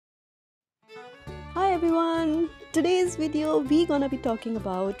everyone! Today's video we're gonna be talking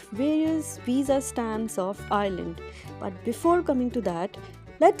about various visa stamps of Ireland. But before coming to that,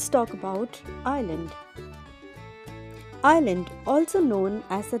 let's talk about Ireland. Ireland, also known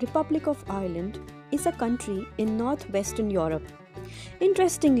as the Republic of Ireland, is a country in northwestern Europe.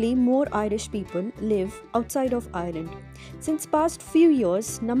 Interestingly, more Irish people live outside of Ireland. Since past few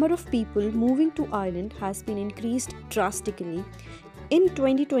years, number of people moving to Ireland has been increased drastically. In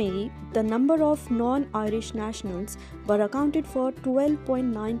 2020, the number of non-Irish nationals were accounted for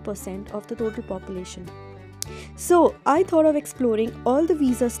 12.9% of the total population. So, I thought of exploring all the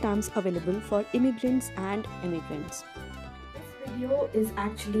visa stamps available for immigrants and immigrants. This video is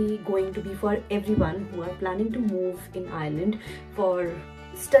actually going to be for everyone who are planning to move in Ireland for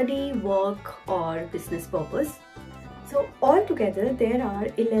study, work or business purpose. So altogether there are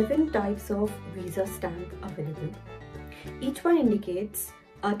 11 types of visa stamp available. Each one indicates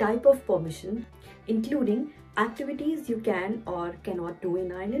a type of permission, including activities you can or cannot do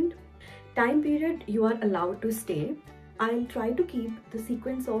in Ireland, time period you are allowed to stay. I'll try to keep the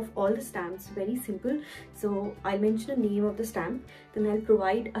sequence of all the stamps very simple. So I'll mention the name of the stamp, then I'll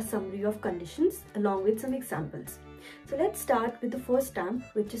provide a summary of conditions along with some examples. So let's start with the first stamp,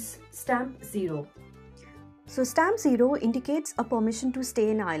 which is stamp 0. So stamp 0 indicates a permission to stay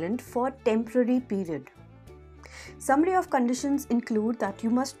in Ireland for temporary period. Summary of conditions include that you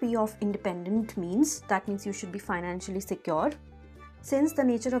must be of independent means, that means you should be financially secure. Since the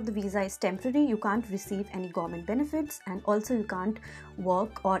nature of the visa is temporary, you can't receive any government benefits and also you can't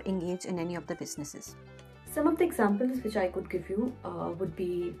work or engage in any of the businesses. Some of the examples which I could give you would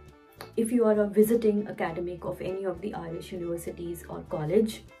be if you are a visiting academic of any of the Irish universities or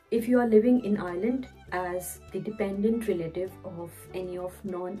college, if you are living in Ireland as the dependent relative of any of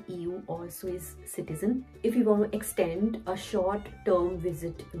non-EU or Swiss citizen, if you want to extend a short-term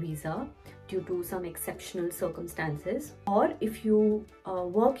visit visa due to some exceptional circumstances, or if you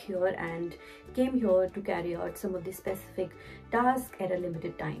work here and came here to carry out some of the specific tasks at a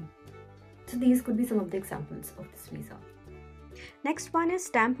limited time. So these could be some of the examples of this visa. Next one is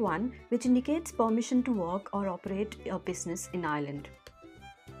stamp 1, which indicates permission to work or operate a business in Ireland.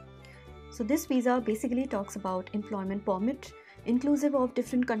 So this visa basically talks about employment permit, inclusive of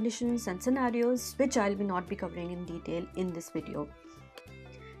different conditions and scenarios, which I'll not be covering in detail in this video.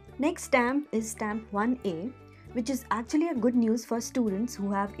 Next stamp is stamp 1A, which is actually a good news for students who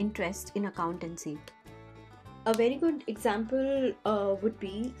have interest in accountancy. A very good example would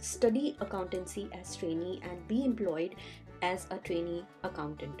be study accountancy as trainee and be employed as a trainee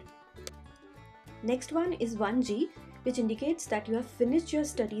accountant. Next one is 1G, which indicates that you have finished your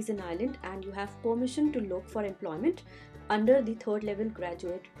studies in Ireland and you have permission to look for employment under the third level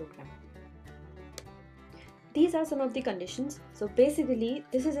graduate program. These are some of the conditions. So basically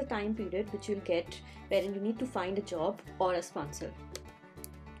this is a time period which you'll get wherein you need to find a job or a sponsor.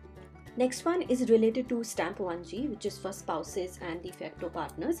 Next one is related to stamp 1G, which is for spouses and de facto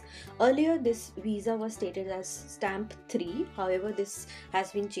partners. Earlier this visa was stated as stamp 3, however this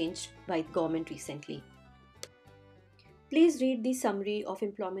has been changed by the government recently. Please read the summary of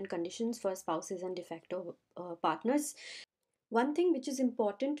employment conditions for spouses and de facto partners. One thing which is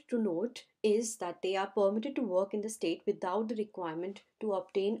important to note is that they are permitted to work in the state without the requirement to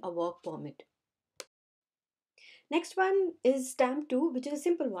obtain a work permit. Next one is stamp 2, which is a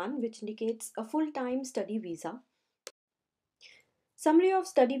simple one, which indicates a full-time study visa. Summary of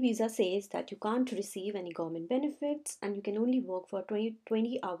study visa says that you can't receive any government benefits and you can only work for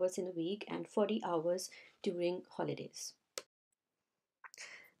 20 hours in a week and 40 hours during holidays.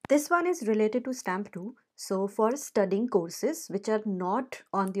 This one is related to stamp 2. So for studying courses which are not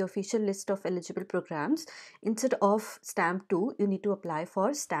on the official list of eligible programs, instead of stamp 2, you need to apply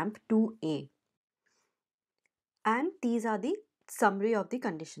for stamp 2A. And these are the summary of the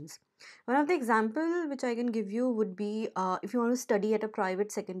conditions. One of the example which I can give you would be if you want to study at a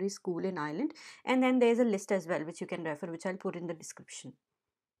private secondary school in Ireland, and then there's a list as well which you can refer, which I'll put in the description.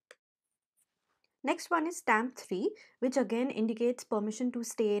 Next one is stamp 3, which again indicates permission to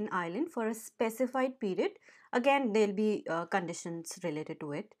stay in Ireland for a specified period. Again there'll be conditions related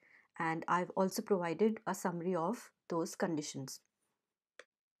to it, and I've also provided a summary of those conditions.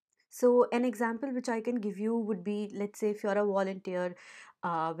 So an example which I can give you would be, let's say if you're a volunteer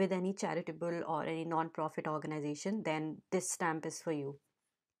with any charitable or any non-profit organization, then this stamp is for you.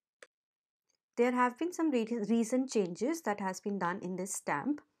 There have been some recent changes that has been done in this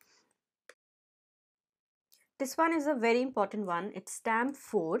stamp. This one is a very important one. It's stamp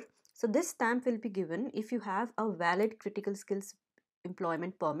 4. So this stamp will be given if you have a valid critical skills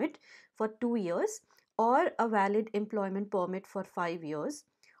employment permit for 2 years or a valid employment permit for 5 years,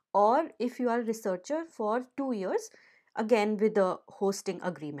 or if you are a researcher for 2 years, again with a hosting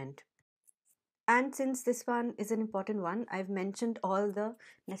agreement. And since this one is an important one, I've mentioned all the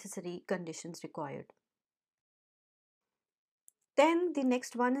necessary conditions required. Then the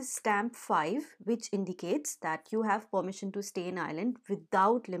next one is stamp 5, which indicates that you have permission to stay in Ireland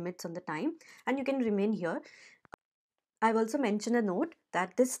without limits on the time and you can remain here. I've also mentioned a note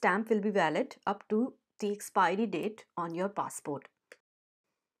that this stamp will be valid up to the expiry date on your passport.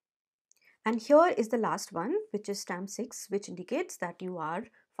 And here is the last one, which is stamp 6, which indicates that you are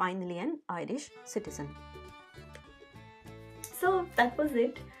finally an Irish citizen. So that was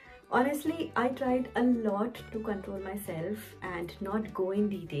it. Honestly, I tried a lot to control myself and not go in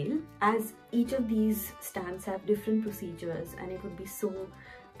detail, as each of these stamps have different procedures and it would be so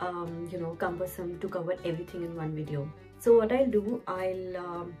cumbersome to cover everything in one video. So what I'll do,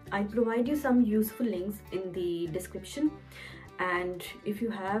 I'll provide you some useful links in the description, and if you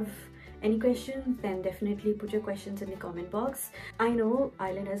have any questions, then definitely put your questions in the comment box. I know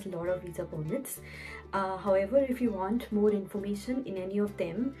Ireland has a lot of visa permits. However, if you want more information in any of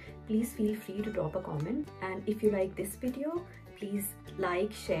them, please feel free to drop a comment. And if you like this video, please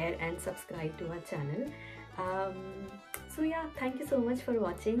like, share and subscribe to our channel. So yeah, thank you so much for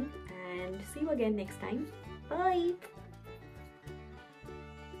watching and see you again next time. Bye!